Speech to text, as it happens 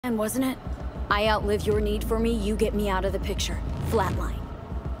And wasn't it? I outlive your need for me, you get me out of the picture. Flatline.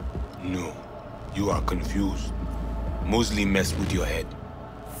 No, you are confused. Mosley messed with your head.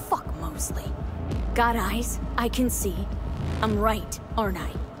 Fuck Mosley. Got eyes, I can see. I'm right, aren't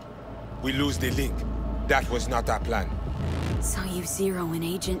I? We lose the link. That was not our plan. Saw you zero in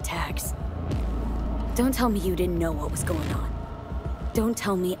agent tags. Don't tell me you didn't know what was going on. Don't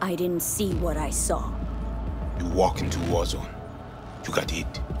tell me I didn't see what I saw. You walk into Warzone. You got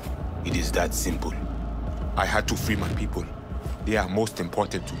hit. It is that simple. I had to free my people. They are most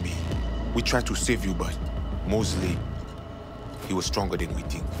important to me. We tried to save you, but Mosley, he was stronger than we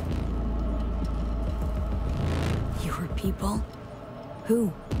think. Your people?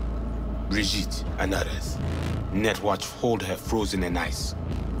 Who? Brigitte and others. Netwatch hold her frozen in ice.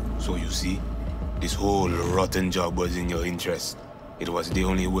 So you see, this whole rotten job was in your interest. It was the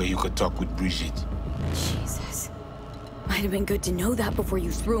only way you could talk with Brigitte. Jesus. Might have been good to know that before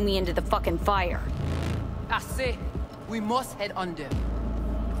you threw me into the fucking fire. I say, we must head under.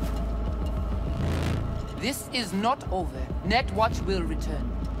 This is not over. Netwatch will return.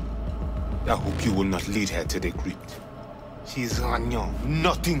 I hope you will not lead her to the crypt. She is Ragnan,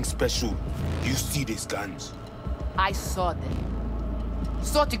 nothing special. You see these guns? I saw them.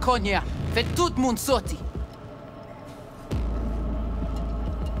 Sorti konya, fait tout moun sorti.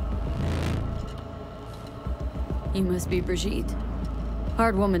 You must be Brigitte.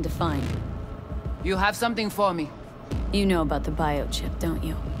 Hard woman to find. You have something for me. You know about the biochip, don't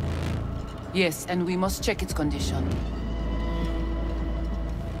you? Yes, and we must check its condition.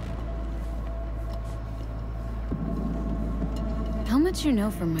 How much you know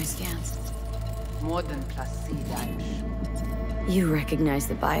from my scans? More than Placide, I'm sure. You recognize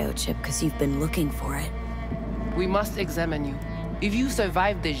the biochip because you've been looking for it. We must examine you. If you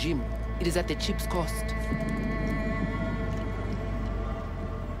survive the gym, it is at the chip's cost.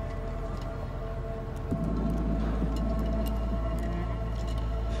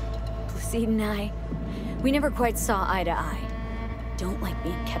 Placide and I, we never quite saw eye to eye. Don't like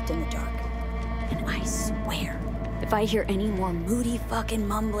being kept in the dark. And I swear, if I hear any more moody fucking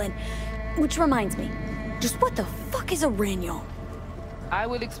mumbling... Which reminds me, just what the fuck is a Ragnon? I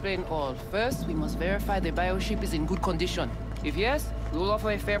will explain all. First, we must verify the biochip is in good condition. If yes, we will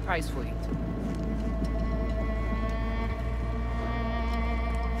offer a fair price for it.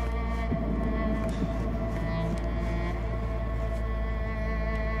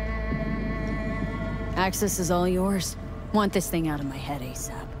 Access is all yours. Want this thing out of my head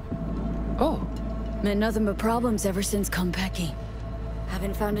ASAP. Oh. Meant nothing but problems ever since Konpeki.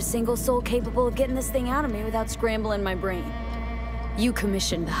 Haven't found a single soul capable of getting this thing out of me without scrambling my brain. You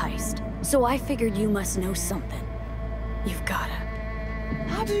commissioned the heist, so I figured you must know something. You've gotta.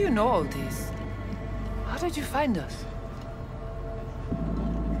 How do you know all this? How did you find us?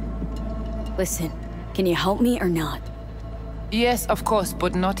 Listen, can you help me or not? Yes, of course,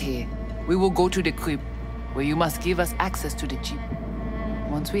 but not here. We will go to the crypt, where you must give us access to the chip.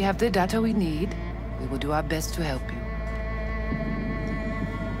 Once we have the data we need, we will do our best to help you.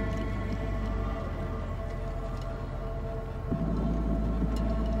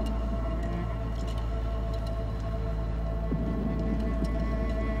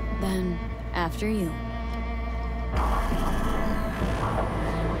 Then, after you.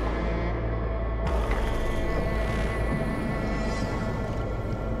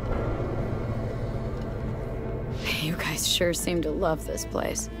 You guys sure seem to love this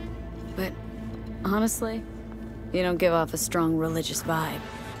place. But, honestly, you don't give off a strong religious vibe.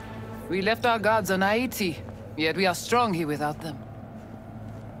 We left our gods on Haiti, yet we are strong here without them.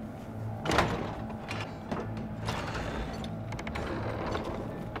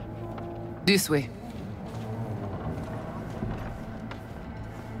 This way.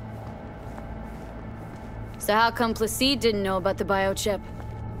 So how come Placide didn't know about the biochip?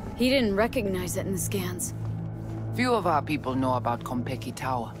 He didn't recognize it in the scans. Few of our people know about Konpeki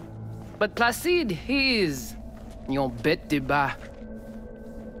Tower. But Placide, he is... yon bête de bas.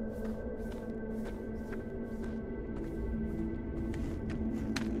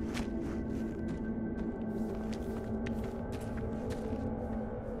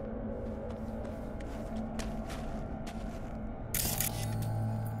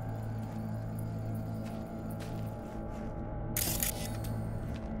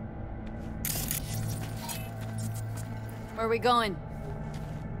 Where are we going?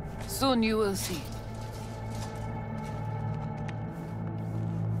 Soon you will see.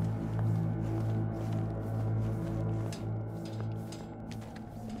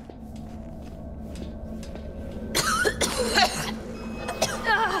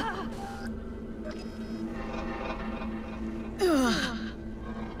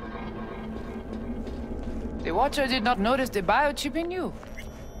 The Watcher did not notice the biochip in you.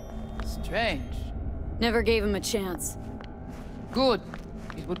 Strange. Never gave him a chance. Good.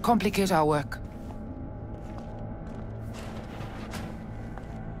 It would complicate our work.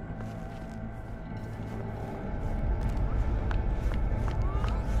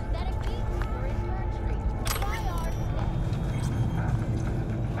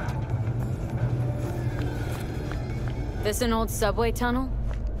 This an old subway tunnel?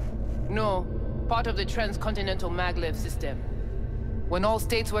 No. Part of the transcontinental maglev system. When all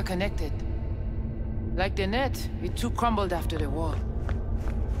states were connected. Like the net, it too crumbled after the war.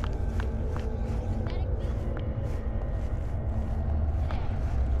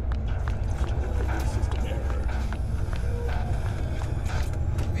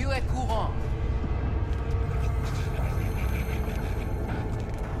 Vieux courant.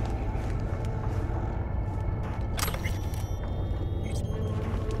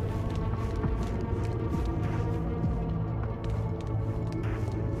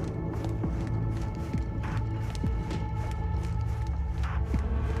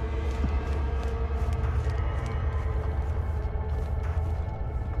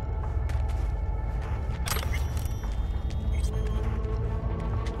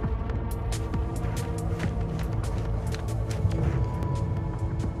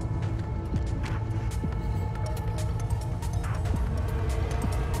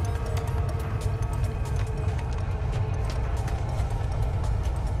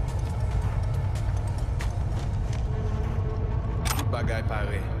 Bagay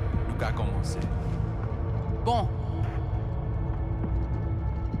pare, nou ka komanse. Bon.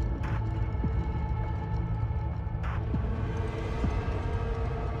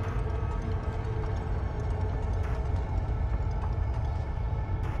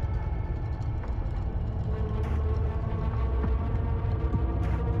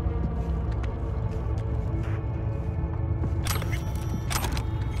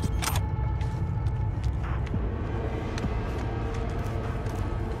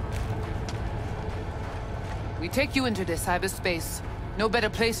 We take you into the cyberspace. No better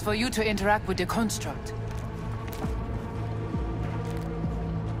place for you to interact with the construct.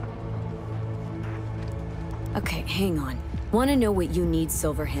 Okay, hang on. Want to know what you need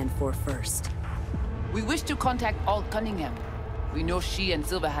Silverhand for first. We wish to contact Alt Cunningham. We know she and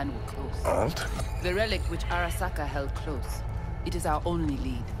Silverhand were close. Alt? The relic which Arasaka held close. It is our only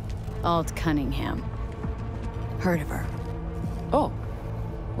lead. Alt Cunningham. Heard of her. Oh.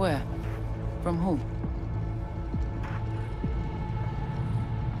 Where? From whom?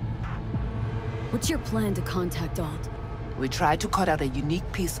 What's your plan to contact Alt? We tried to cut out a unique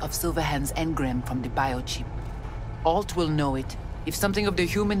piece of Silverhand's engram from the biochip. Alt will know it. If something of the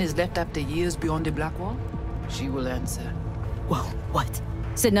human is left after years beyond the Blackwall, she will answer. Whoa, what?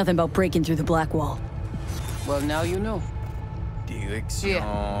 Said nothing about breaking through the Blackwall. Well, now you know. Direction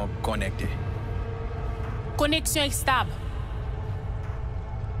connectée. Connexion stable.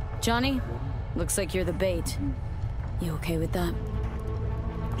 Johnny, looks like you're the bait. You okay with that?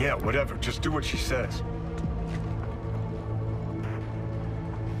 Yeah, whatever. Just do what she says.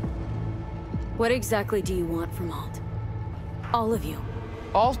 What exactly do you want from Alt? All of you.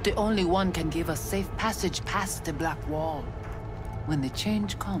 Alt, the only one, can give us safe passage past the Black Wall. When the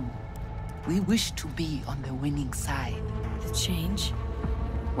change comes, we wish to be on the winning side. The change?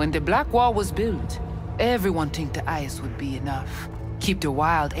 When the Black Wall was built, everyone think the ice would be enough. Keep the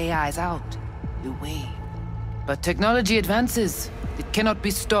wild AIs out, away. But technology advances. It cannot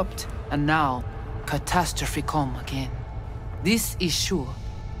be stopped. And now, catastrophe come again. This is sure,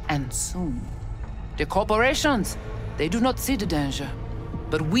 and soon. The corporations, they do not see the danger.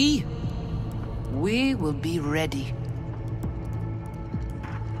 But we will be ready.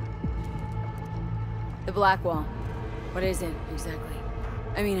 The Blackwall. What is it, exactly?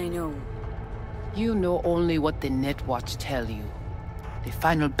 I mean, I know. You know only what the Netwatch tell you. The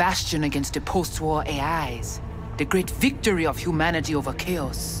final bastion against the post-war AIs. The great victory of humanity over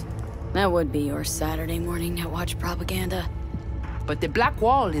chaos. That would be your Saturday morning Netwatch propaganda. But the Black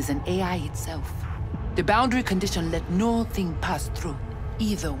Wall is an AI itself. The boundary condition let nothing pass through,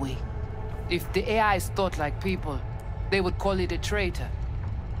 either way. If the AIs thought like people, they would call it a traitor.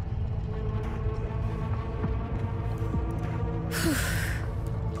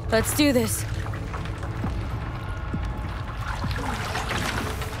 Let's do this.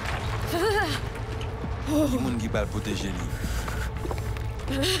 Ki moun ki bal protéger li.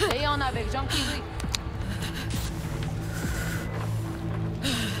 Et on avec Jean-Pierre.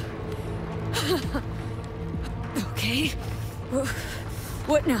 Okay.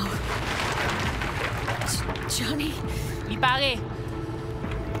 What now? Johnny? Il paraît.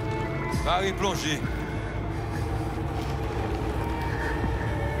 Pari plongé.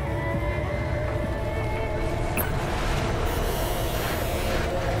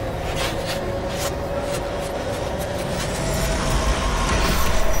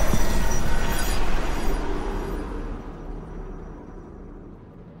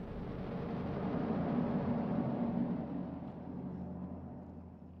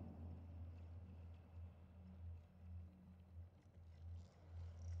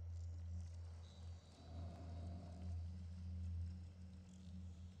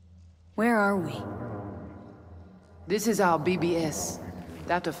 Where are we? This is our BBS,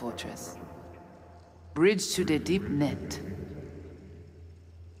 data fortress. Bridge to the deep net.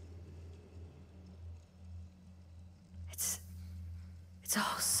 It's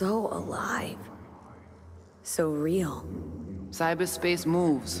all so alive. So real. Cyberspace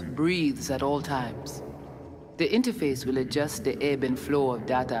moves, breathes at all times. The interface will adjust the ebb and flow of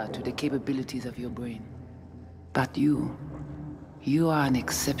data to the capabilities of your brain. But you are an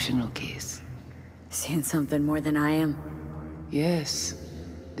exceptional case. Seeing something more than I am? Yes,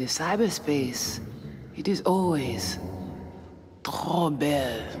 the cyberspace, it is always trop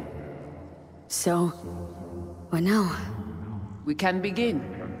belle. So, what now? We can begin.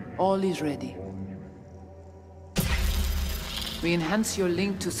 All is ready. We enhance your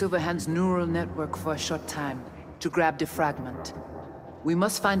link to Silverhand's neural network for a short time to grab the fragment. We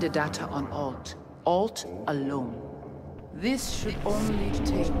must find the data on Alt. Alt alone. This should only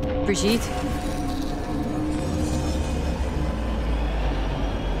take... Brigitte?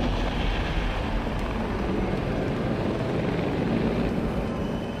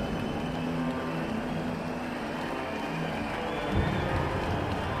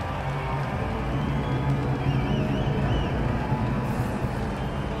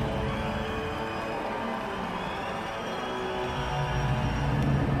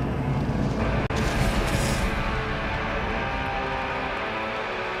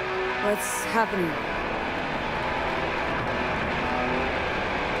 What's happening?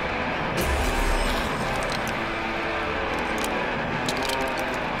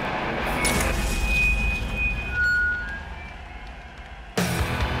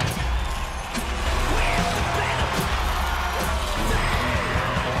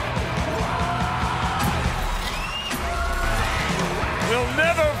 We'll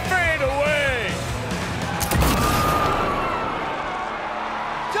never fade away!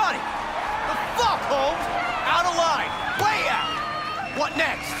 Johnny! The fuck, Holmes? Out of line! Way out! What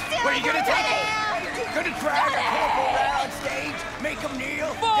next? Where are you gonna take it? Gonna drag a corporal around stage, make him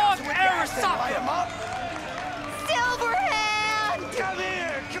kneel, douse him with gas and light him up? Silverhand! Come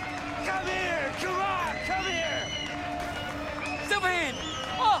here! Come here! Come on! Come here! Silverhand!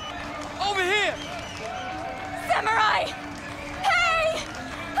 Oh! Over here! Samurai! Hey!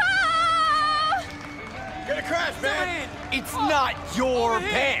 Ah! Gonna crash, man! Silverhand! It's not your Over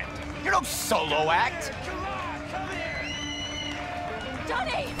here. band! You're no solo act! Come on! Come here!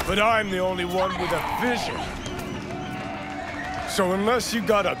 Johnny! But I'm the only one with a vision. So unless you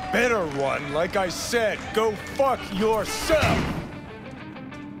got a better one, like I said, go fuck yourself!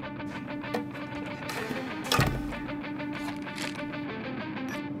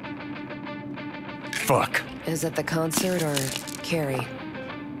 Fuck. Is it the concert or Carrie?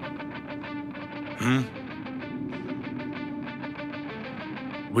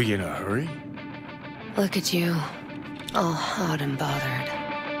 We in a hurry? Look at you, all hot and bothered.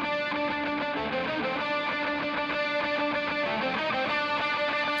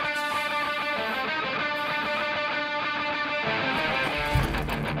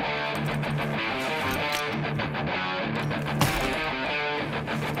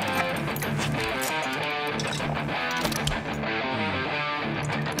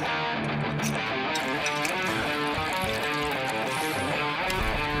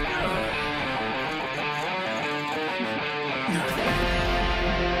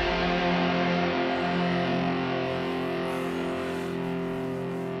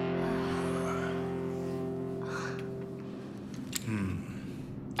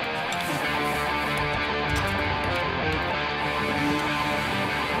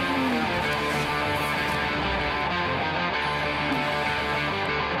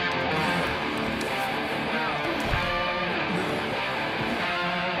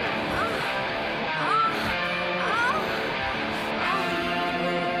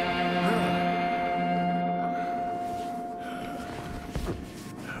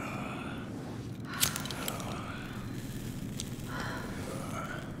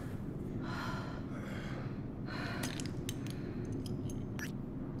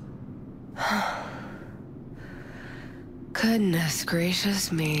 Goodness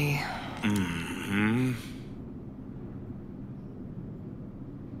gracious me.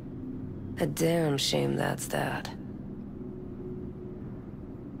 A damn shame that's that.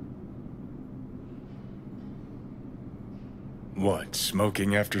 What,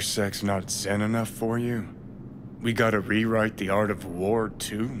 smoking after sex not zen enough for you? We gotta rewrite the art of war,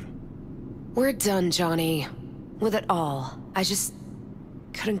 too? We're done, Johnny. With it all. I just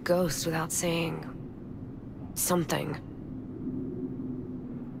couldn't ghost without saying something.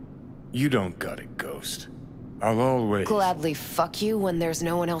 You don't gotta ghost. I'll always... Gladly fuck you when there's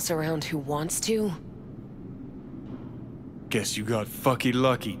no one else around who wants to? Guess you got fucky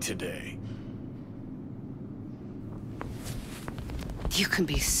lucky today. You can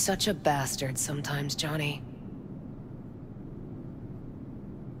be such a bastard sometimes, Johnny.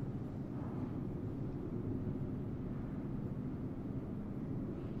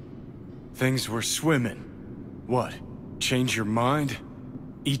 Things were swimming. What? Change your mind?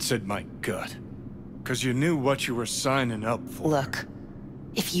 Eats at my gut. 'Cause you knew what you were signing up for. Look,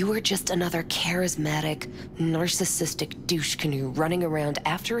 if you were just another charismatic, narcissistic douche canoe running around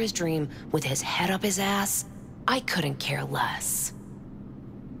after his dream with his head up his ass, I couldn't care less.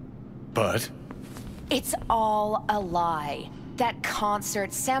 But? It's all a lie. That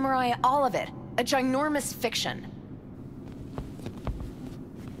concert, Samurai, all of it. A ginormous fiction.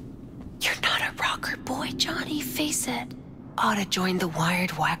 You're not a rocker boy, Johnny, face it. Ought to join the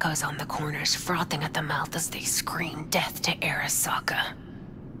wired wackos on the corners, frothing at the mouth as they scream death to Arasaka.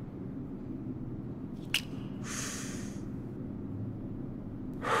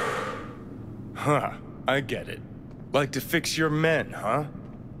 Huh, I get it. Like to fix your men, huh?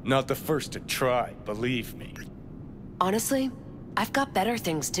 Not the first to try, believe me. Honestly, I've got better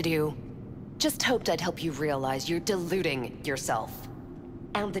things to do. Just hoped I'd help you realize you're deluding yourself.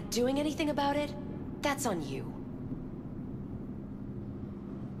 And the doing anything about it, that's on you.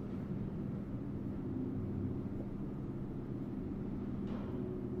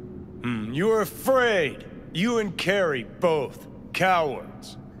 You were afraid. You and Carrie both.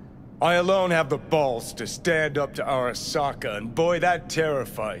 Cowards. I alone have the balls to stand up to Arasaka, and boy, that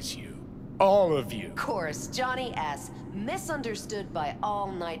terrifies you. All of you. Of course, Johnny S. Misunderstood by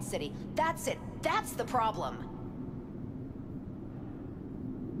all Night City. That's it. That's the problem.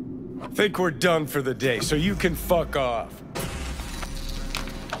 Think we're done for the day, so you can fuck off.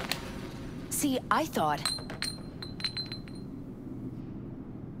 See, I thought...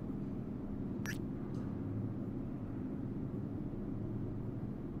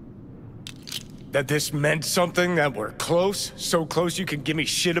 That this meant something, that we're close? So close you can give me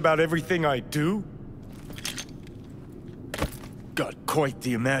shit about everything I do? Got quite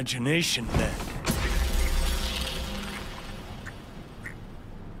the imagination, then.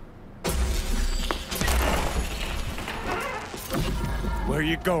 Where are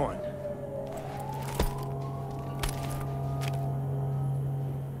you going?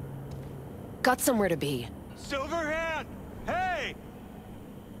 Got somewhere to be. Silverhand! Hey!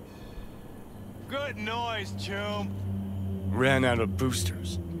 Good noise, chum. Ran out of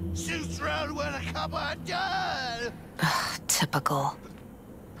boosters. Shoots round when a couple are done. Typical.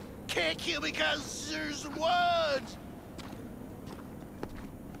 Can't kill me because there's woods.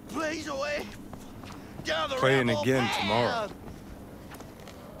 Blaze away. Down the Playing rebel again path. tomorrow.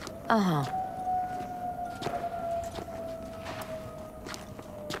 Uh-huh.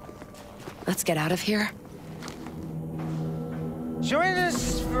 Let's get out of here. Join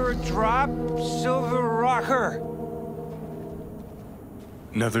us for a drop, Silver Rocker.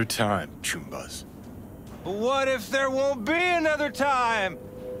 Another time, Chumbas. But what if there won't be another time?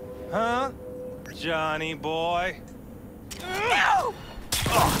 Huh? Johnny boy? No!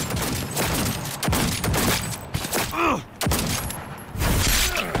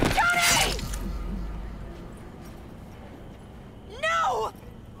 Johnny! No!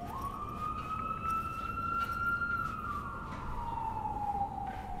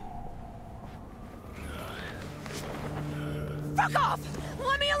 Fuck off!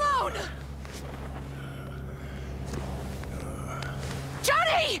 Let me alone!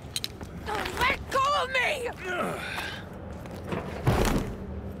 Johnny! Let go of me!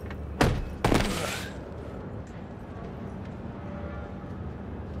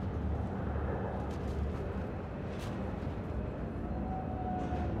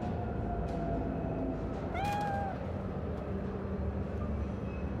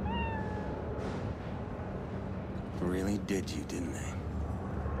 Really did you, didn't they?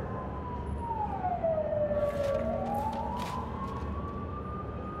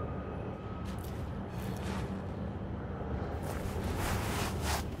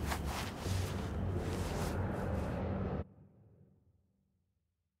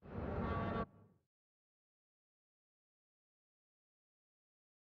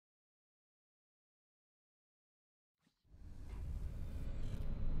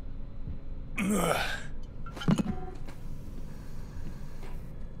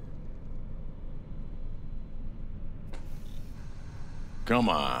 Come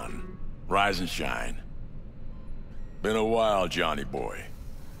on. Rise and shine. Been a while, Johnny boy.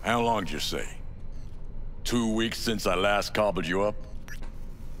 How long'd you say? 2 weeks since I last cobbled you up?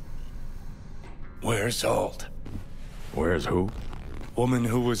 Where's Alt? Where's who? Woman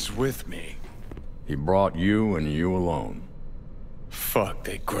who was with me. He brought you and you alone. Fuck,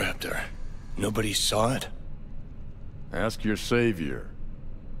 they grabbed her. Nobody saw it? Ask your savior.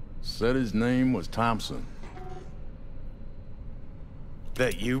 Said his name was Thompson.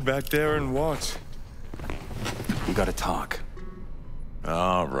 That you back there in Watts? We gotta talk.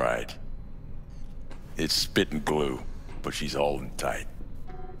 All right. It's spit and glue, but she's holding tight.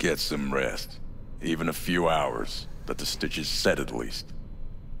 Get some rest. Even a few hours. Let the stitches set at least.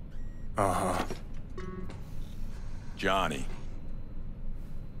 Uh-huh. Johnny.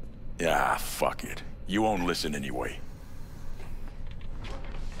 Yeah, fuck it. You won't listen anyway.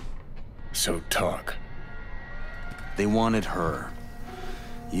 So talk. They wanted her.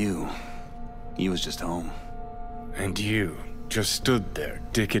 You was just home. And you just stood there,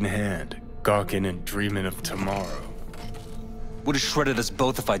 dick in hand, gawking and dreaming of tomorrow. Would've shredded us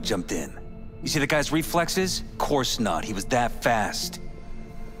both if I jumped in. You see the guy's reflexes? Course not, he was that fast.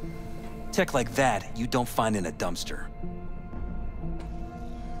 Tech like that, you don't find in a dumpster.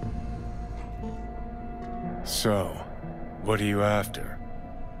 So, what are you after?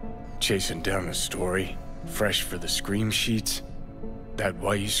 Chasing down a story? Fresh for the scream sheets? That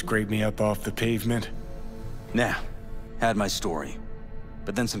why you scraped me up off the pavement? Nah, had my story.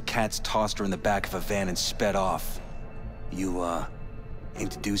 But then some cats tossed her in the back of a van and sped off. You, aim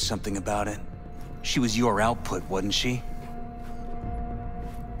to do something about it? She was your output, wasn't she?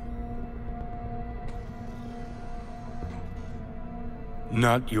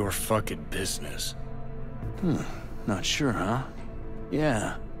 Not your fucking business. Not sure, huh?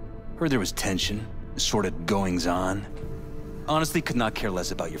 Yeah. Heard there was tension, sort of goings-on. Honestly, could not care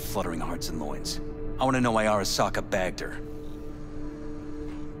less about your fluttering hearts and loins. I want to know why Arasaka bagged her.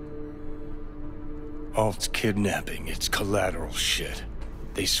 Alt's kidnapping, it's collateral shit.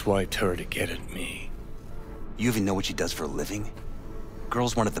 They swiped her to get at me. You even know what she does for a living?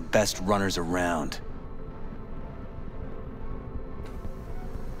 Girl's one of the best runners around.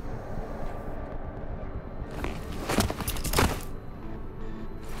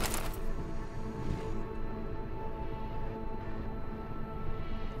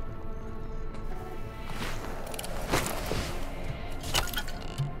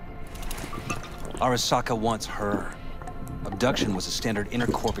 Arasaka wants her. Abduction was a standard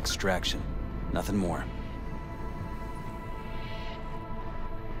intercorp extraction. Nothing more.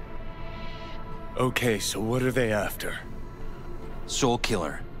 Okay, so what are they after? Soul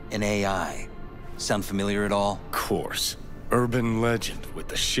Killer, an AI. Sound familiar at all? Course. Urban legend with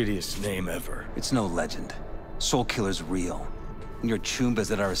the shittiest name ever. It's no legend. Soul Killer's real. And your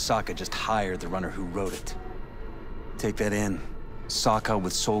chumbas at Arasaka just hired the runner who wrote it. Take that in. Sokka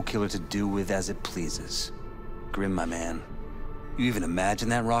with Soul Killer to do with as it pleases. Grim, my man. You even imagine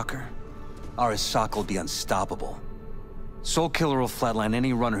that, Rocker? Arasaka will be unstoppable. Soul Killer will flatline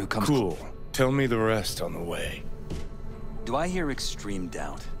any runner who comes— Cool. Tell me the rest on the way. Do I hear extreme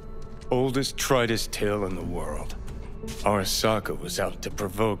doubt? Oldest, tritest tale in the world. Arasaka was out to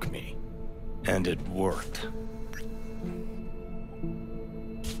provoke me. And it worked.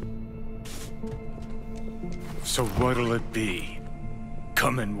 So what'll it be?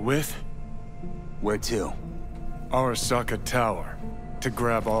 Coming with? Where to? Arasaka Tower. To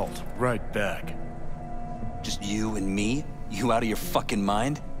grab Alt right back. Just you and me? You out of your fucking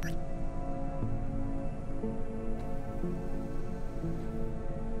mind?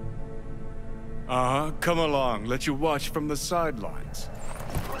 Uh-huh, come along. Let you watch from the sidelines.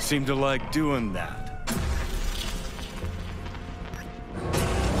 Seem to like doing that.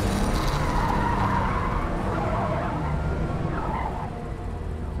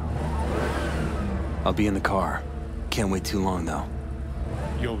 I'll be in the car. Can't wait too long, though.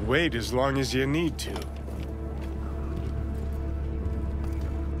 You'll wait as long as you need to.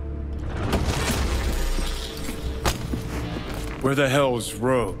 Where the hell's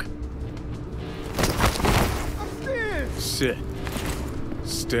Rogue? Sit.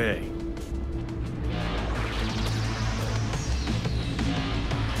 Stay.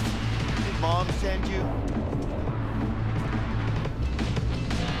 Did Mom send you?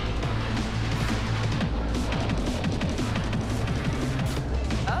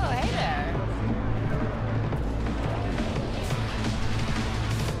 Oh, hey there.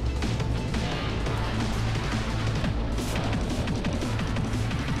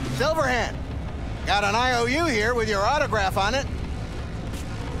 Silverhand. Got an IOU here with your autograph on it.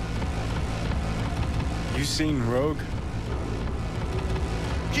 You seen Rogue?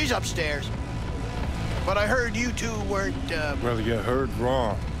 She's upstairs. But I heard you two weren't, Well, you heard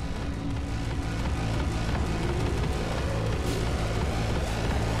wrong.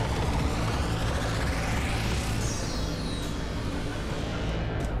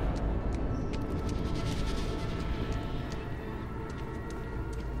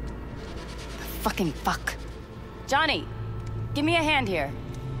 fucking fuck. Johnny, give me a hand here.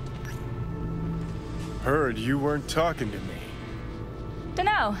 Heard you weren't talking to me.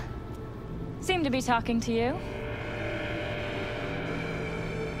 Dunno. Seem to be talking to you.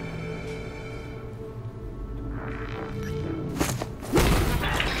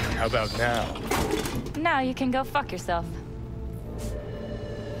 How about now? Now you can go fuck yourself.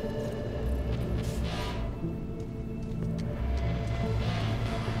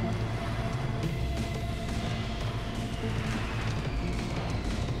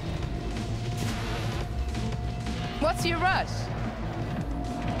 What's your rush?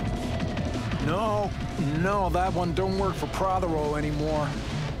 No, that one don't work for Prothero anymore.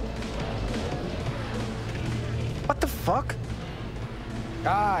 What the fuck?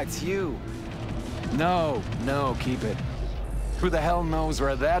 Ah, it's you. No, keep it. Who the hell knows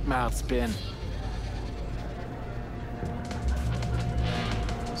where that mouth's been?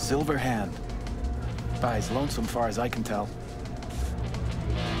 Silverhand. He's lonesome far as I can tell.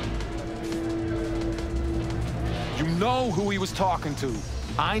 You know who he was talking to.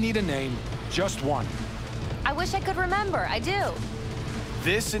 I need a name, just one. I wish I could remember, I do.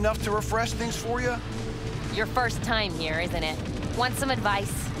 This enough to refresh things for you? Your first time here, isn't it? Want some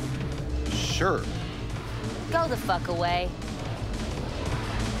advice? Sure. Go the fuck away.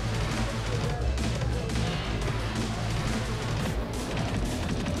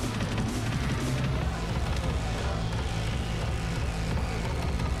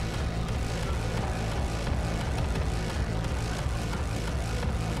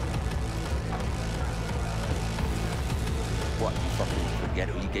 What, you fucking forget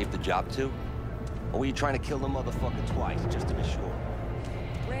who you gave the job to? Or were you trying to kill the motherfucker twice, just to be sure?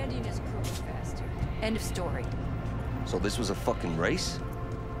 Randy and his crew were faster. End of story. So this was a fucking race?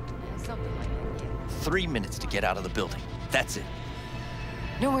 Something like that, yeah. 3 minutes to get out of the building. That's it.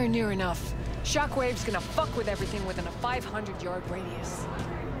 Nowhere near enough. Shockwave's gonna fuck with everything within a 500-yard radius.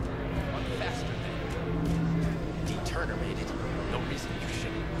 I'm faster than D. Turner made it. No reason you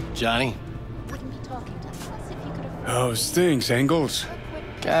shouldn't. Johnny? Wouldn't be talking to us if you could have... How's things, Engels?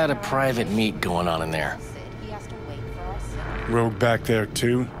 Got a private meet going on in there. He has to wait for us. Rogue back there,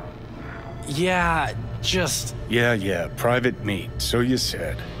 too? Yeah, just... Yeah, private meet, so you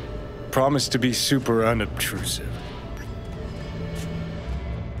said. Promise to be super unobtrusive.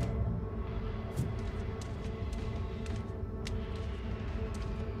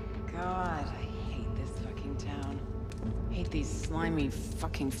 God, I hate this fucking town. Hate these slimy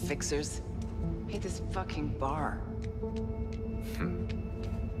fucking fixers. Hate this fucking bar.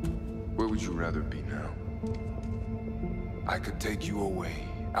 Where would you rather be now? I could take you away,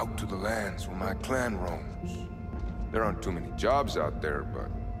 out to the lands where my clan roams. There aren't too many jobs out there,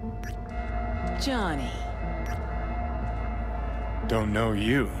 but... Johnny. Don't know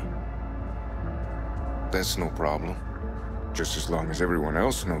you. That's no problem. Just as long as everyone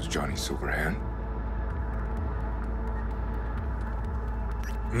else knows Johnny Silverhand.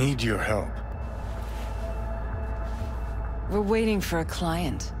 Need your help. We're waiting for a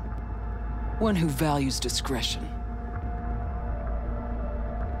client. One who values discretion.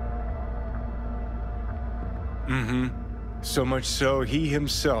 So much so, he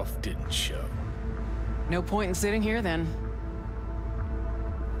himself didn't show. No point in sitting here, then.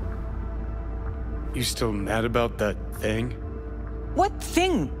 You still mad about that thing? What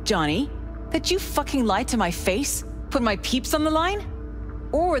thing, Johnny? That you fucking lied to my face? Put my peeps on the line?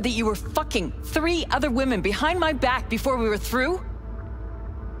 Or that you were fucking 3 other women behind my back before we were through?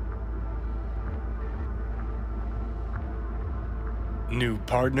 New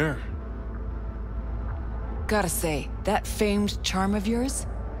partner? Gotta say, that famed charm of yours?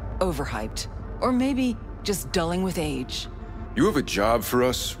 Overhyped. Or maybe just dulling with age. You have a job for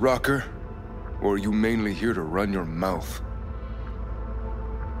us, Rocker? Or are you mainly here to run your mouth?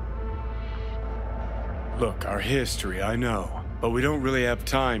 Look, our history, I know. But we don't really have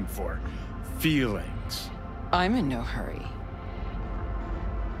time for feelings. I'm in no hurry.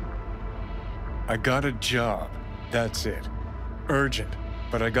 I got a job. That's it. Urgent,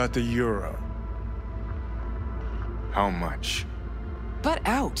 but I got the euro. How much? Butt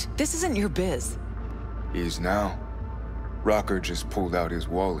out. This isn't your biz. Is now. Rocker just pulled out his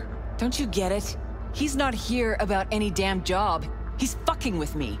wallet. Don't you get it? He's not here about any damn job. He's fucking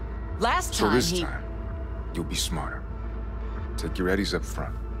with me. Last time So this time, you'll be smarter. Take your eddies up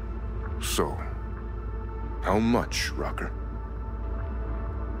front. So, how much, Rocker?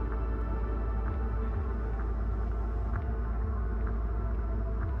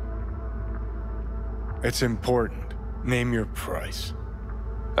 It's important. Name your price.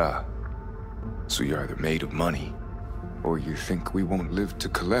 Ah. So you're either made of money, or you think we won't live to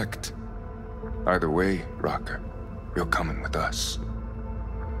collect. Either way, Rocker, you're coming with us.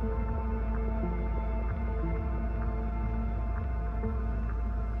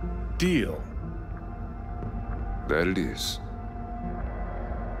 Deal. That it is.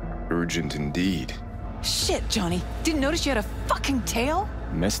 Urgent indeed. Shit, Johnny. Didn't notice you had a fucking tail?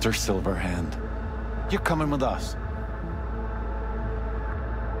 Mr. Silverhand, you're coming with us.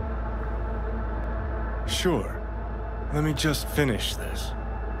 Sure. Let me just finish this.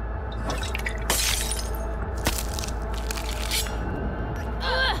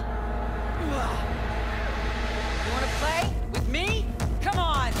 You wanna play? With me? Come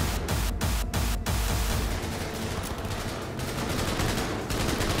on!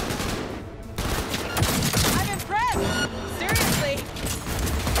 I'm impressed! Seriously!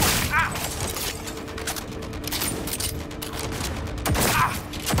 Ah!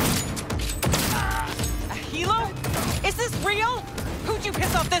 A helo? Is this real? Who'd you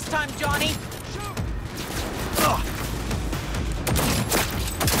piss off this time, Johnny?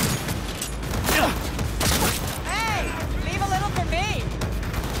 Hey! Leave a little for me!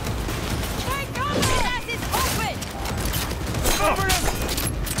 Take cover! His ass is open! Over him!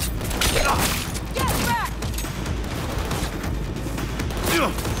 Get back!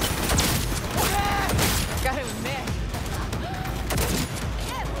 Gotta admit.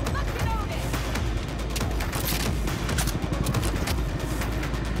 Yes, fucking own it!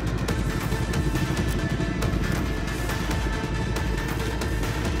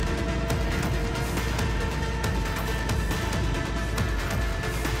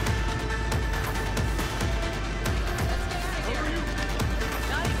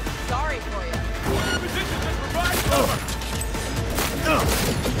 Not even sorry for you.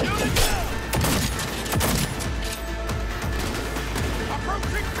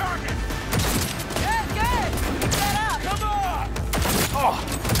 Approaching target! Good, good! Keep that up! Come on!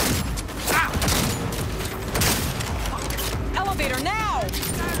 Elevator now!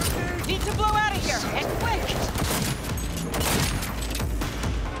 Need to blow out of here, and quick!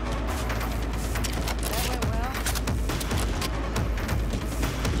 That went well.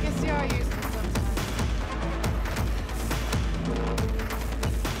 Guess you are useful sometimes.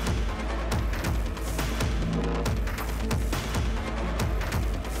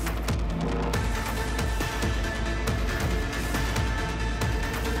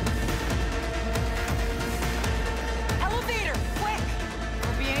 Elevator, quick!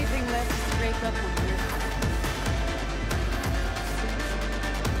 Won't be anything left to scrape up on here.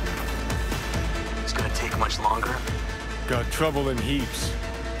 It's gonna take much longer. Got trouble in heaps.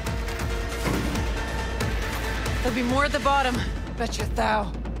 There'll be more at the bottom. Bet you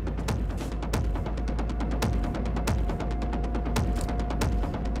thou.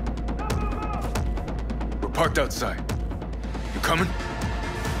 We're parked outside. You coming?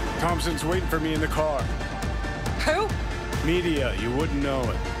 Thompson's waiting for me in the car. Who? Media, you wouldn't know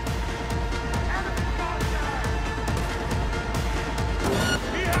it.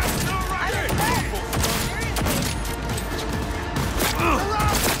 He has no right!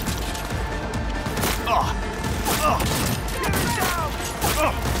 Get him down!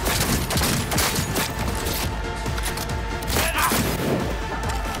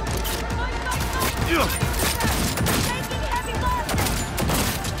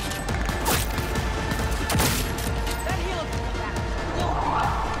 That helo can come back.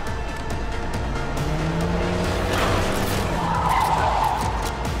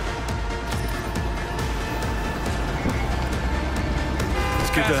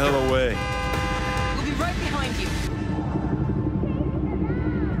 Let's get the hell away. We'll be right behind you.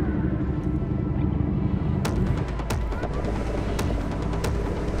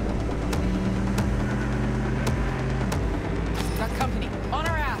 Got company. On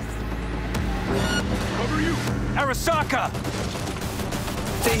our ass. Over you! Arasaka!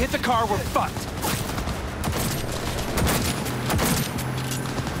 They hit the car, we're fucked.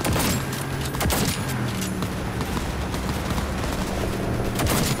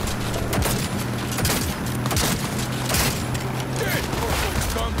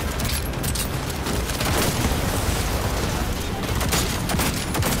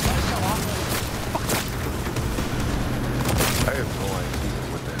 I have no idea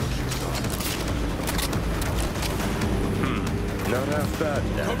what the hell she saw. Not half bad,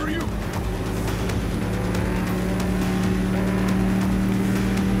 Dad. Cover you!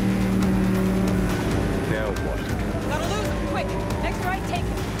 Now what? Gotta lose him, quick! Next right, take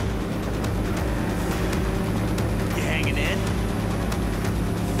him. You hanging in?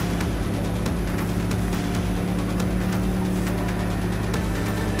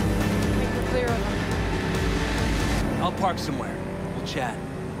 Think we're clear of him. I'll park somewhere. We'll chat.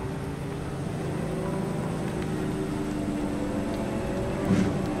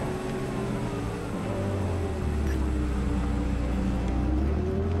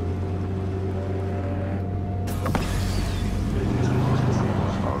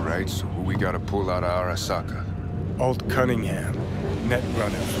 gotta pull out of Arasaka? Old Cunningham,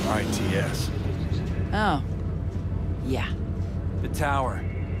 netrunner from ITS. Oh. Yeah. The tower.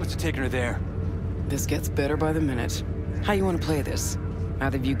 What's taking her there? This gets better by the minute. How you want to play this?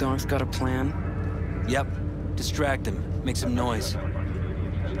 Either of you gonks got a plan? Yep. Distract him. Make some noise.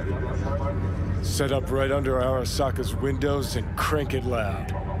 Set up right under Arasaka's windows and crank it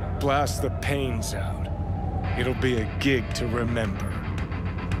loud. Blast the panes out. It'll be a gig to remember.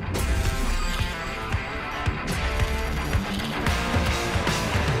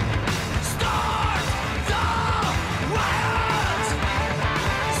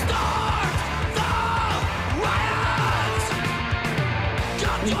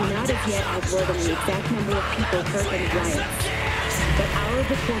 We do not as yet have word on the exact number of people hurt in the riots. But our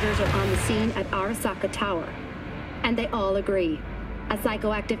reporters are on the scene at Arasaka Tower. And they all agree. A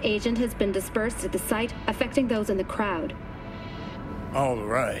psychoactive agent has been dispersed at the site, affecting those in the crowd. All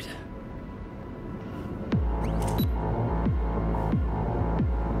right.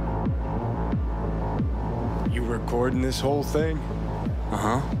 You recording this whole thing?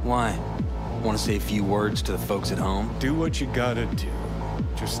 Uh-huh. Why? Want to say a few words to the folks at home? Do what you gotta do.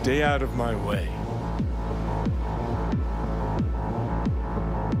 Just stay out of my way.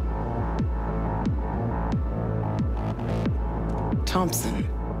 Thompson.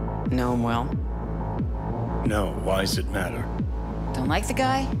 Know him well? No, why's it matter? Don't like the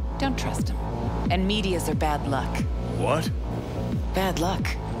guy? Don't trust him. And medias are bad luck. What? Bad luck.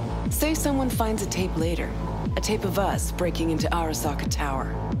 Say someone finds a tape later. A tape of us breaking into Arasaka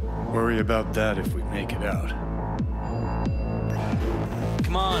Tower. Worry about that if we make it out.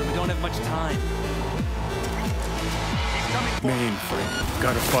 Come on, we don't have much time. Mainframe.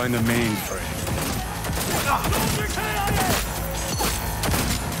 Gotta find the mainframe.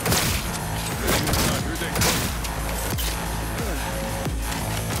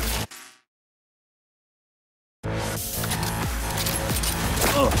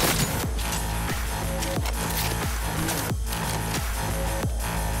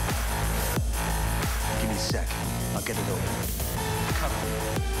 Give me a sec. I'll get it over.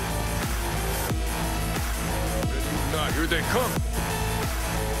 Nah, here they come.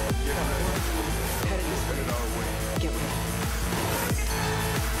 Headed our way. Get ready.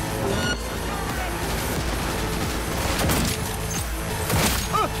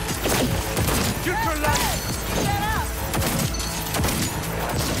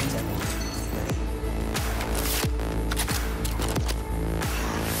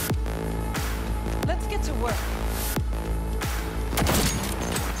 Let's get to work.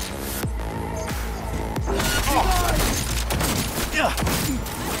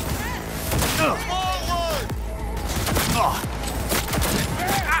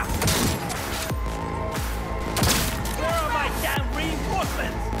 Where are my damn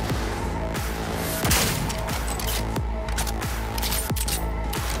reinforcements?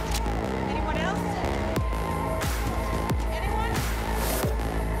 Anyone else? Anyone?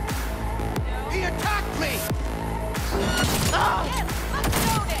 No? He attacked me! Yes, let's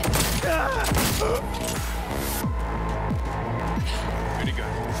load it! Any guy,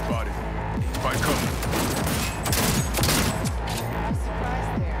 spotted. Find cover.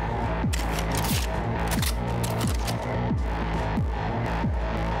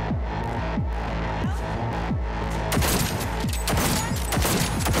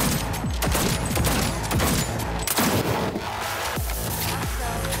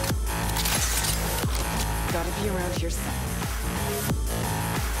 Gotta be around here somewhere.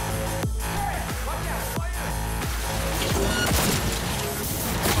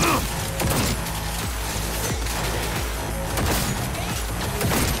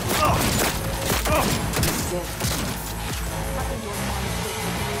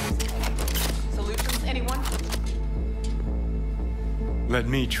 Solutions, anyone? Let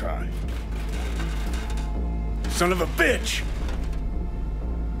me try. Son of a bitch!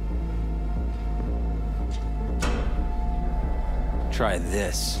 Try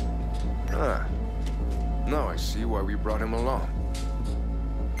this. Ah. Now I see why we brought him along.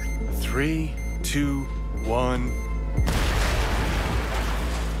 3, 2, 1.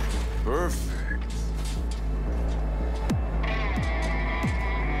 Perfect.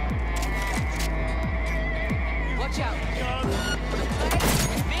 Watch out.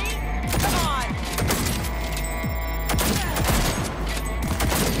 Me? Come on.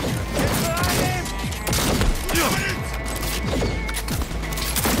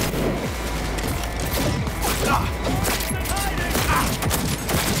 Get behind him! Ah!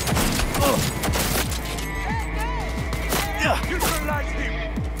 Neutralize him!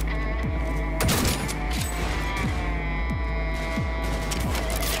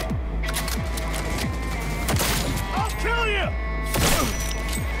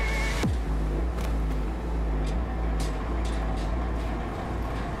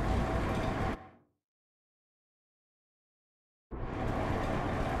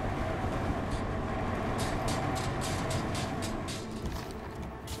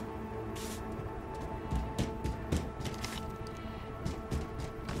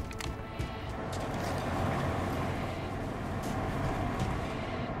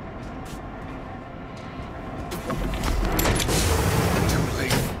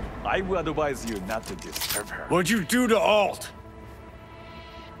 I would advise you not to disturb her. What'd you do to Alt?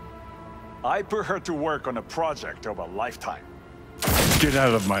 I put her to work on a project of a lifetime. Get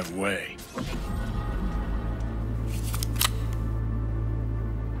out of my way.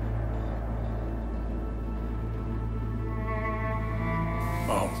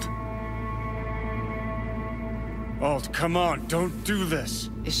 Alt, come on, don't do this.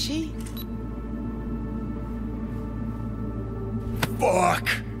 Is she? Fuck!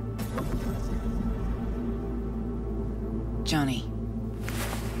 Johnny.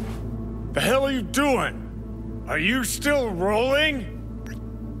 The hell are you doing? Are you still rolling?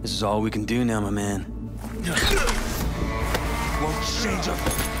 This is all we can do now, my man. Won't change her.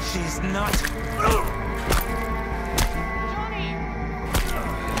 She's not. Johnny!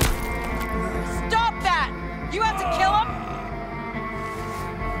 Stop that! You have to kill him?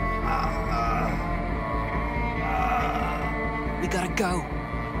 We gotta go.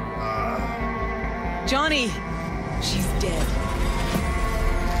 Johnny! She's dead.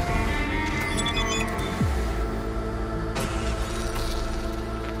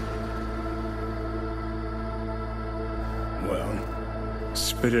 Well,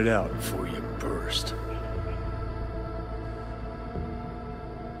 spit it out before you burst.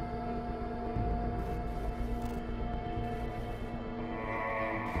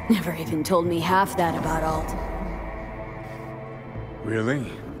 Never even told me half that about Alt.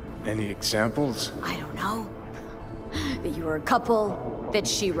 Really? Any examples? I don't know. That you were a couple, that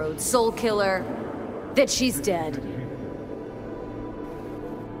she rode Soul Killer, that she's dead.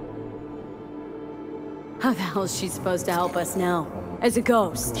 How the hell is she supposed to help us now? As a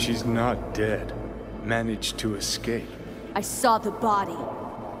ghost? She's not dead. Managed to escape. I saw the body.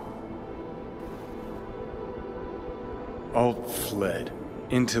 Alt fled.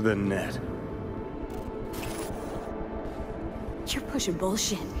 Into the net. You're pushing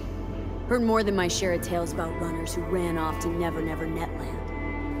bullshit. Heard more than my share of tales about runners who ran off to Never Never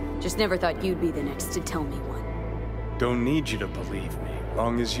Netland. Just never thought you'd be the next to tell me one. Don't need you to believe me,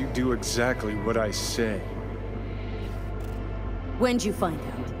 long as you do exactly what I say. When'd you find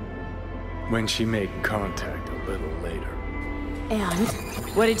out? When she made contact a little later. And?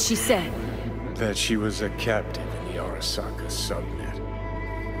 What did she say? That she was a captive in the Arasaka subnet.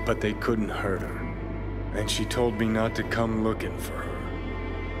 But they couldn't hurt her. And she told me not to come looking for her.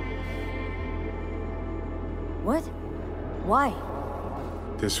 What? Why?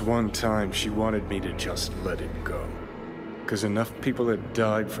 This one time she wanted me to just let it go. 'Cause enough people had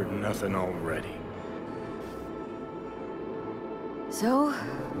died for nothing already. So,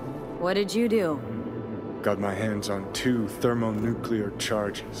 what did you do? Got my hands on 2 thermonuclear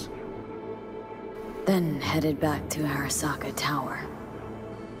charges. Then headed back to Arasaka Tower.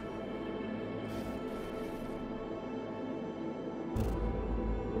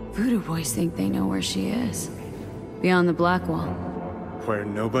 Voodoo boys think they know where she is. Beyond the Blackwall. Where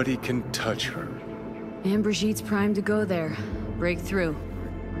nobody can touch her. And Brigitte's primed to go there. Break through.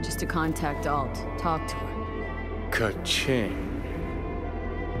 Just to contact Alt. Talk to her. Ka-ching.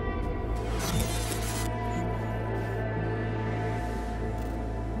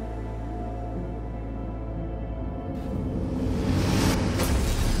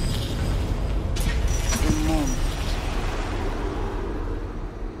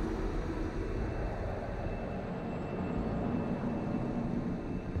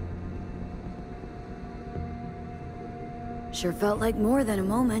 Sure felt like more than a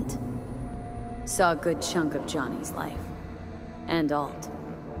moment. Saw a good chunk of Johnny's life. And Alt.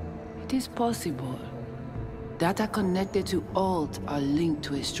 It is possible. Data connected to Alt are linked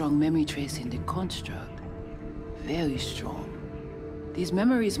to a strong memory trace in the construct. Very strong. These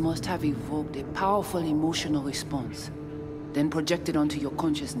memories must have evoked a powerful emotional response, then projected onto your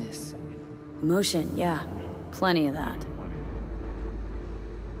consciousness. Emotion, yeah. Plenty of that.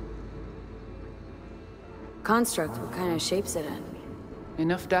 Construct, what kind of shape's it in?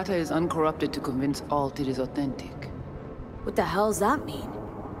 Enough data is uncorrupted to convince Alt it is authentic. What the hell's that mean?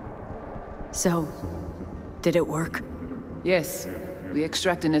 So, did it work? Yes. We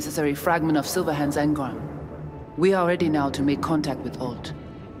extract the necessary fragment of Silverhand's engram. We are ready now to make contact with Alt.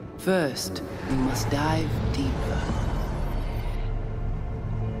 First, we must dive deeper.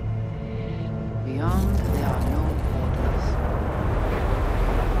 Beyond, there are no borders.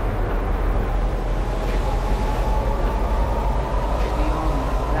 Beyond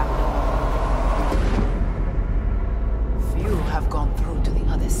the Blackwall. Few have gone through to the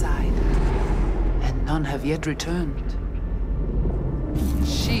other side, and none have yet returned.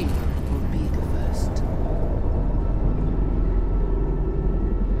 She will be the first.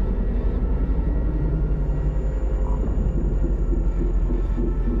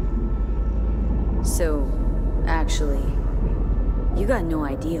 So, actually, you got no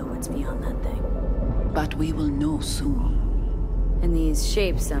idea what's beyond that thing. But we will know soon. And these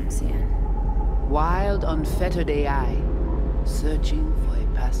shapes I'm seeing. Wild, unfettered AI, searching for a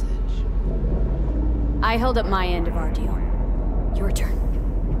passage. I held up my end of our deal. Your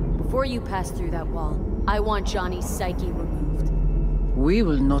turn. Before you pass through that wall, I want Johnny's psyche removed. We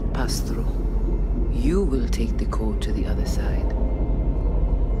will not pass through. You will take the code to the other side.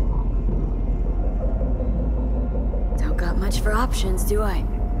 Don't got much for options, do I?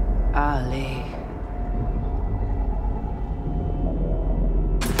 Ale.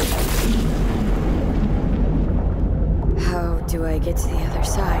 How do I get to the other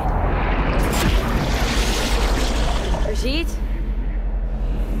side? Brigitte?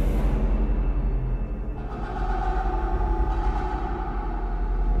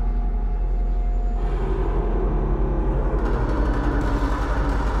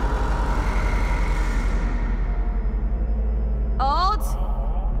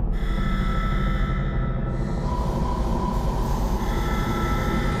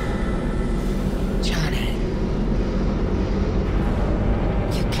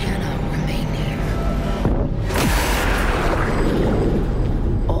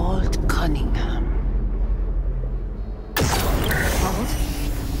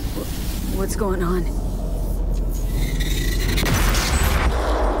 What's going on?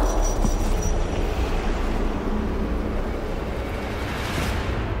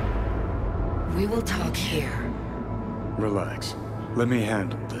 We will talk here. Relax. Let me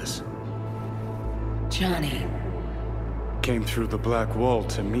handle this. Johnny. Came through the Blackwall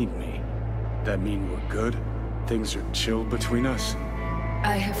to meet me. That mean we're good? Things are chill between us?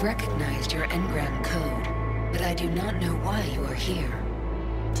 I have recognized your engram code, but I do not know why you are here.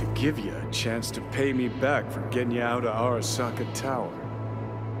 To give you a chance to pay me back for getting you out of Arasaka Tower.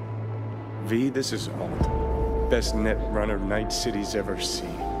 V, this is Alt. Best net runner Night City's ever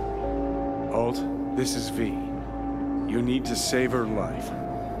seen. Alt, this is V. You need to save her life.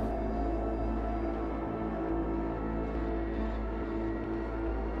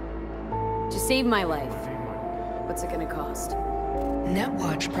 To save my life, what's it gonna cost?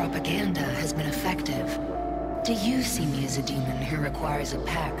 Netwatch propaganda has been effective. Do you see me as a demon who requires a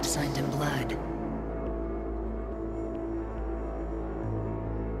pact signed in blood?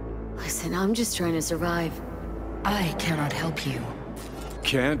 Listen, I'm just trying to survive. I cannot help you.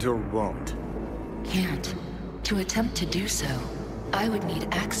 Can't or won't? Can't. To attempt to do so, I would need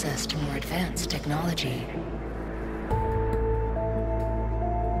access to more advanced technology.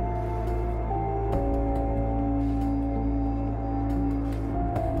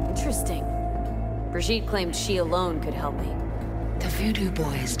 Interesting. Brigitte claimed she alone could help me. The Voodoo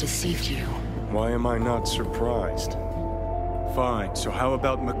Boys deceived you. Why am I not surprised? Fine, so how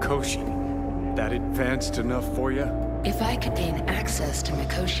about Mikoshi? That advanced enough for you? If I could gain access to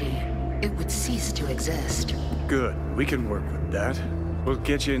Mikoshi, it would cease to exist. Good, we can work with that. We'll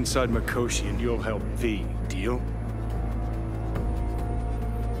get you inside Mikoshi and you'll help V, deal?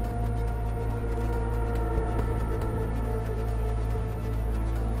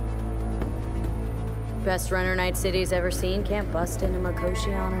 Best runner Night City's ever seen can't bust into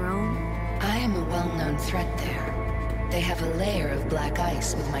Mikoshi on her own? I am a well-known threat there. They have a layer of black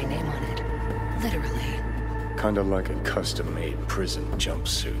ice with my name on it. Literally. Kinda like a custom-made prison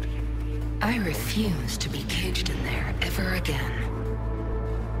jumpsuit. I refuse to be caged in there ever again.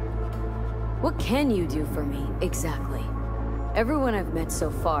 What can you do for me, exactly? Everyone I've met so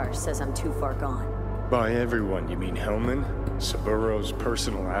far says I'm too far gone. By everyone, you mean Hellman? Saburo's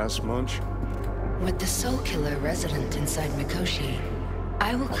personal ass munch? With the Soul Killer resident inside Mikoshi,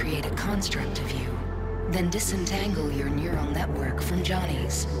 I will create a construct of you, then disentangle your neural network from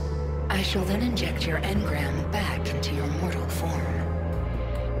Johnny's. I shall then inject your engram back into your mortal form.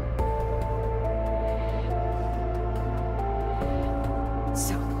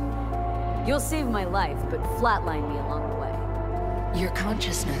 So, you'll save my life, but flatline me along the way. Your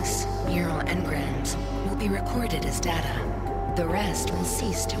consciousness, neural engrams, will be recorded as data. The rest will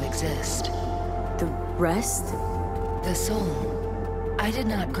cease to exist. The rest? The soul. I did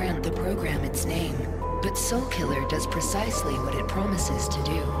not grant the program its name, but Soul Killer does precisely what it promises to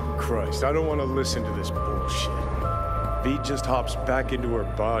do. Christ, I don't want to listen to this bullshit. V just hops back into her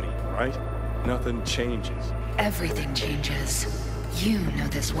body, right? Nothing changes. Everything changes. You know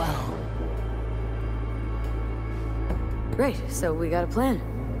this well. Great, so we got a plan.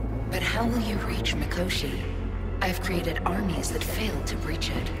 But how will you reach Mikoshi? I've created armies that failed to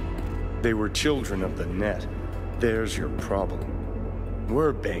breach it. They were children of the net. There's your problem.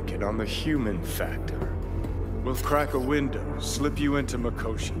 We're banking on the human factor. We'll crack a window, slip you into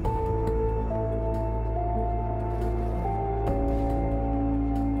Mikoshi.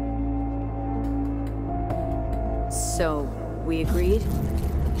 So, we agreed?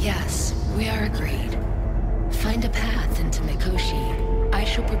 Yes, we are agreed. Find a path into Mikoshi. I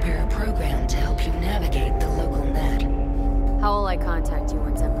shall prepare a program to help you navigate the local net. How will I contact you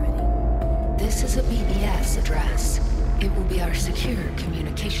once I'm ready? This is a BBS address. It will be our secure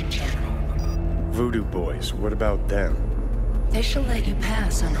communication channel. Voodoo boys, what about them? They shall let you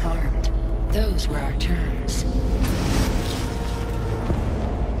pass unharmed. Those were our terms.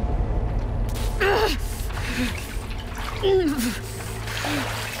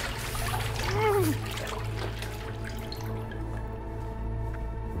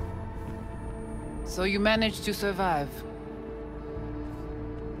 So you managed to survive?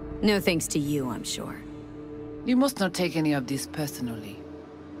 No thanks to you, I'm sure. You must not take any of this personally.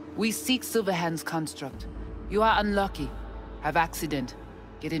 We seek Silverhand's construct. You are unlucky. Have accident.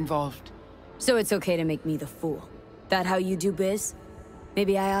 Get involved. So it's okay to make me the fool. That how you do biz?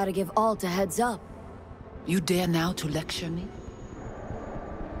 Maybe I ought to give Alt a heads up. You dare now to lecture me?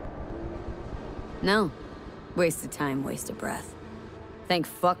 No. Waste of time, waste of breath. Thank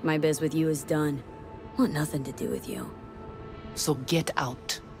fuck my biz with you is done. Want nothing to do with you. So get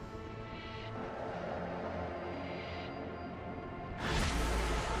out.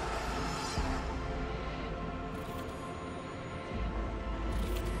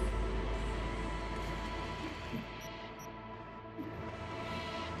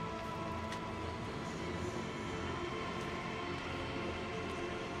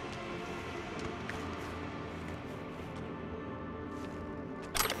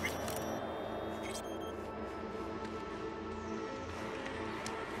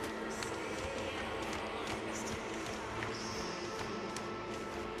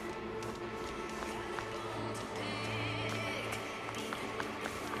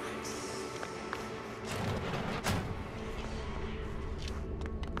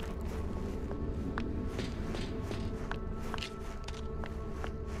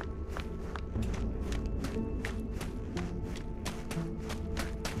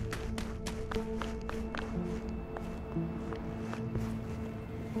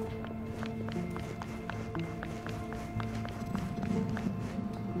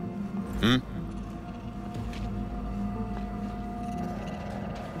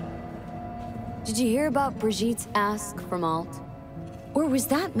 Did you hear about Brigitte's ask from Alt? Or was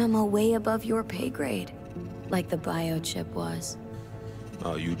that memo way above your pay grade? Like the biochip was?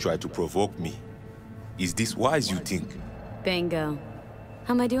 Oh, you try to provoke me. Is this wise, you think? Bingo.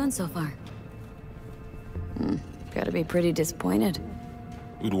 How am I doing so far? Gotta be pretty disappointed.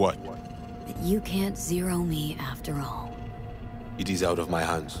 With what? That you can't zero me after all. It is out of my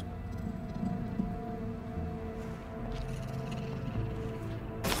hands.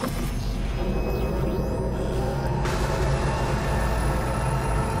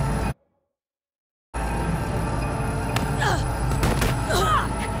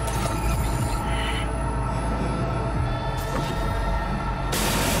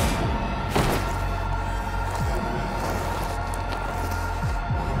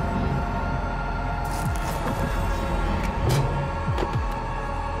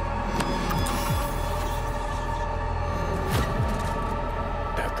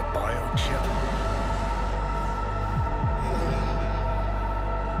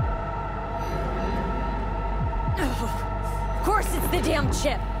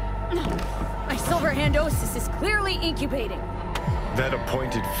 Chip. My Silverhandosis is clearly incubating. That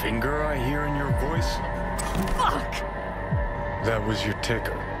appointed finger I hear in your voice? Fuck! That was your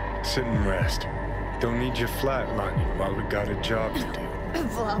ticker. Sit and rest. Don't need you flatlining while we got a job to do.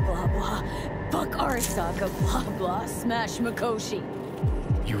 Blah, blah, blah. Fuck Arasaka, blah, blah. Smash Mikoshi.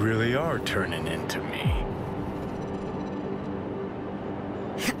 You really are turning into me.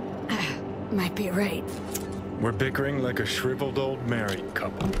 Might be right. We're bickering like a shriveled old married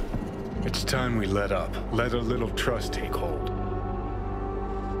couple. It's time we let up. Let a little trust take hold.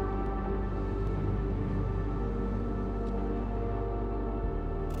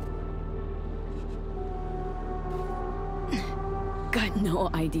 Got no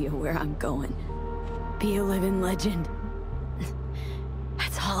idea where I'm going. Be a living legend.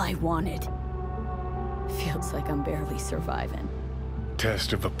 That's all I wanted. Feels like I'm barely surviving.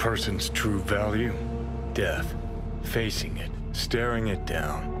 Test of a person's true value? Death. Facing it. Staring it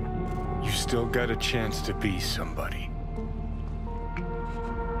down. You still got a chance to be somebody.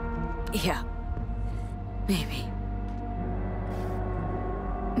 Yeah. Maybe.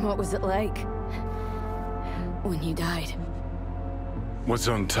 What was it like? When you died? Was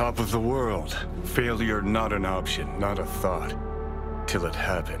on top of the world. Failure not an option, not a thought. Till it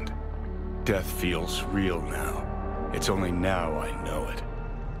happened. Death feels real now. It's only now I know it.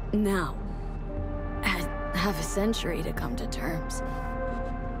 Now? half a century to come to terms.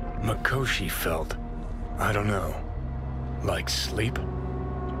 Mikoshi felt, I don't know, like sleep?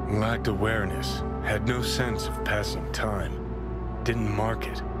 Lacked awareness, had no sense of passing time, didn't mark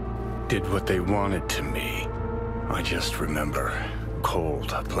it, did what they wanted to me. I just remember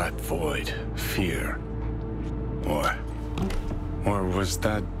cold, black void, fear. Or was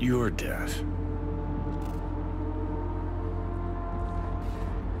that your death?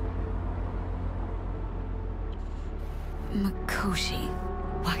 Mikoshi.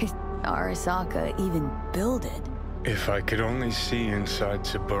 Why did Arasaka even build it? If I could only see inside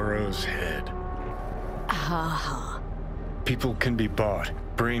Saburo's head. Haha. People can be bought,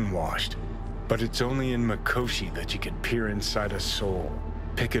 brainwashed, but it's only in Mikoshi that you can peer inside a soul,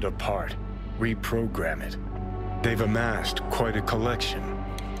 pick it apart, reprogram it. They've amassed quite a collection.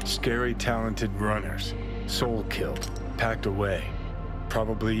 Scary, talented runners, soul-killed, packed away.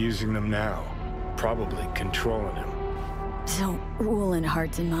 Probably using them now, probably controlling them. So, ruling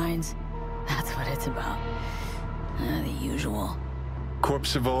hearts and minds, that's what it's about. The usual.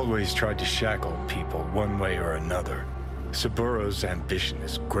 Corps have always tried to shackle people one way or another. Saburo's ambition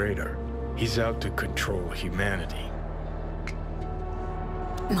is greater. He's out to control humanity.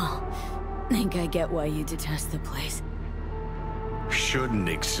 Oh, think I get why you detest the place. Shouldn't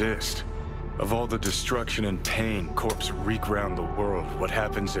exist. Of all the destruction and pain Corps wreak around the world, what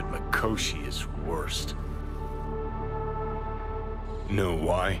happens at Mikoshi is worst. Know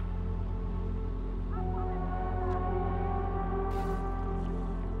why?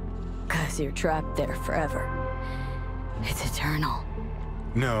 Cause you're trapped there forever. It's eternal.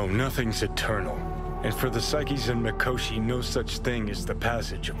 No, nothing's eternal. And for the psyches in Mikoshi, no such thing as the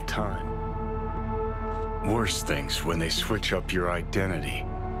passage of time. Worse things when they switch up your identity,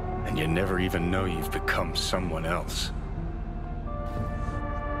 and you never even know you've become someone else.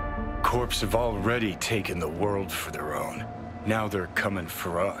 Corps have already taken the world for their own. Now they're coming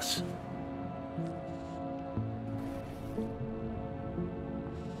for us.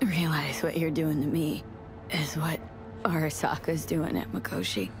 Realize what you're doing to me is what Arasaka's doing at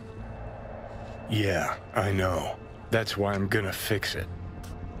Mikoshi. Yeah, I know. That's why I'm gonna fix it.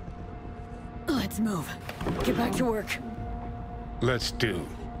 Let's move. Get back to work. Let's do.